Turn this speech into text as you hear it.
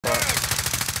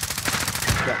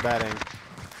got bad aim.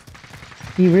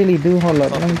 You really do. Hold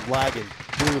up. Fucking lagging.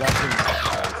 Dude,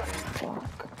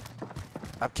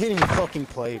 I can't even fucking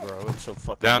play, bro. It's so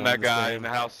fucking Down that guy in the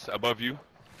house above you.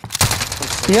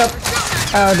 Yep.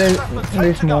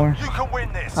 There's more. You can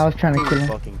win this. I was trying to kill him.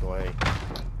 Fucking play.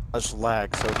 I just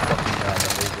lag so fucking bad.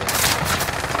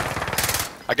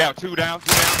 I got two down.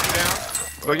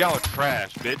 Bro, y'all are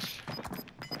trash, bitch.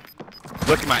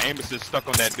 Look at my aim assist stuck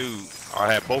on that dude. Or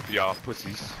I had both of y'all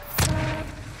pussies.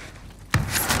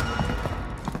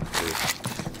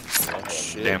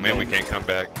 Shit, Damn, man, we can't come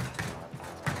back.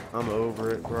 I'm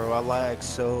over it, bro. I lag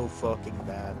so fucking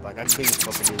bad. Like, I can't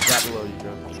fucking do it. Right below you,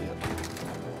 bro.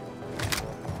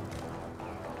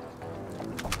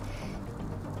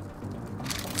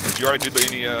 Did you already do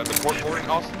the port boarding,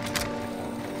 Austin?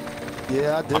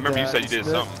 Yeah, I did. I remember that. you said you did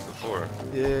something before.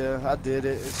 Yeah, I did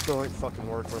it. It still ain't fucking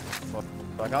working.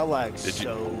 Like, I lag Did you-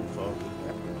 so fucking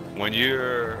bad. When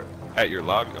you're at your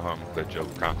lobby, good joke,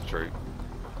 concentrate.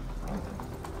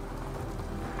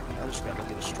 I just gotta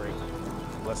get it straight.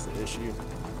 That's the issue.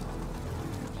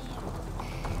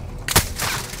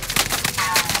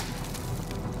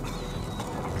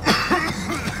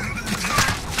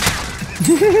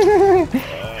 You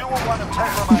will one of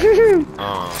 10 remaining. Well,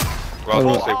 I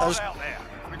was All gonna say, out there.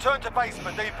 Return to base for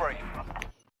debrief.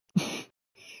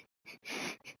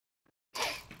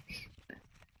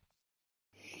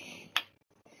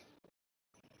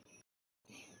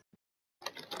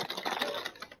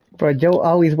 Bro, Joe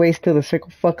always waits till the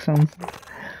circle fucks him.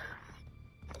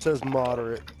 It says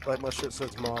moderate. Like, my shit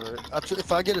says moderate.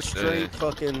 If I get a straight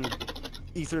fucking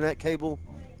Ethernet cable,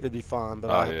 it'd be fine, but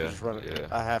I have to just run it. yeah.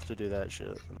 I have to do that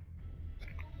shit.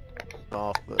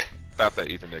 Off, but without that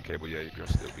Ethernet cable, yeah, you can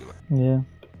still be like. Yeah.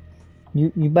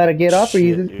 You better get up or shit,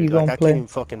 you dude, gonna like, I play? can't even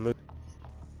fucking move.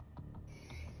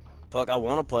 Fuck, I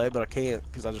want to play, but I can't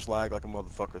because I just lag like a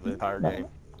motherfucker the entire game.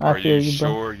 Are I feel you you, bro.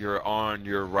 sure you're on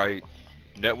your right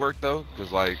network though?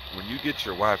 Because like when you get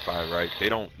your Wi-Fi right, they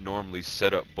don't normally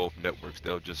set up both networks.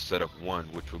 They'll just set up one,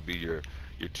 which will be your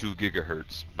 2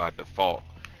 gigahertz by default,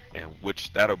 and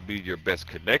which that'll be your best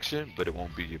connection, but it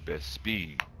won't be your best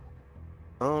speed.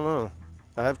 I don't know.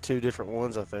 I have 2 different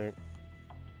ones, I think.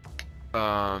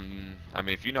 I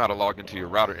mean, if you know how to log into your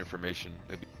router information,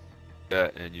 maybe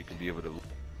that, and you can be able to.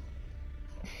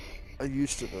 I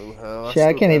used to know how. Shit,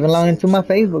 I can't even log into my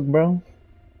Facebook, bro.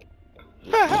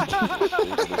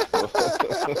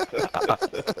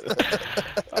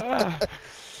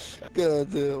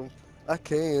 God damn. I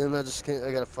can. I just can't.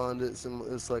 I gotta find it.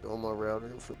 It's like on my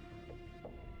router.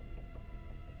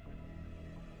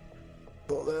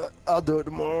 I'll do it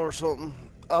tomorrow or something.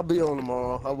 I'll be on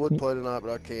tomorrow. I would play tonight,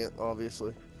 but I can't,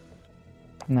 obviously.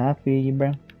 Nah, I feel you,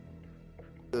 bro.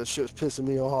 This shit's pissing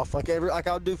me off. Like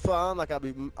I'll do fine. Like I'll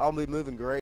be moving great.